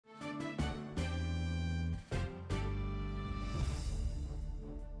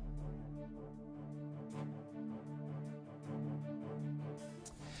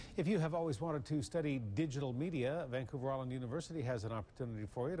If you have always wanted to study digital media, Vancouver Island University has an opportunity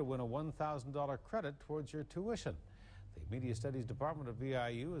for you to win a $1,000 credit towards your tuition. The Media Studies Department of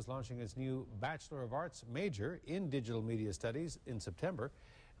VIU is launching its new Bachelor of Arts major in Digital Media Studies in September.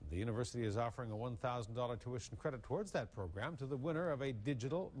 The university is offering a $1,000 tuition credit towards that program to the winner of a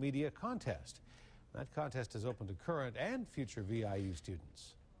digital media contest. That contest is open to current and future VIU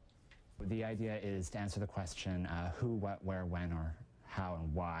students. The idea is to answer the question who, what, where, when, or how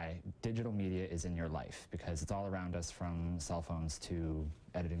and why digital media is in your life, because it's all around us, from cell phones to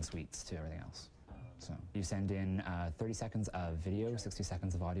editing suites to everything else. So you send in 30 seconds of video, 60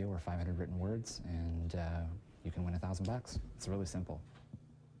 seconds of audio, or 500 written words, and you can win $1,000. It's really simple.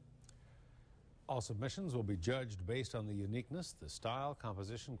 All submissions will be judged based on the uniqueness, the style,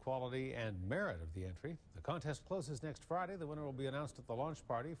 composition, quality, and merit of the entry. The contest closes next Friday. The winner will be announced at the launch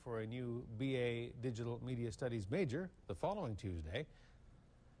party for a new BA Digital Media Studies major the following Tuesday.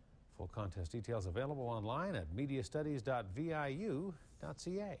 Full contest details available online at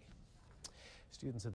mediastudies.viu.ca. Students at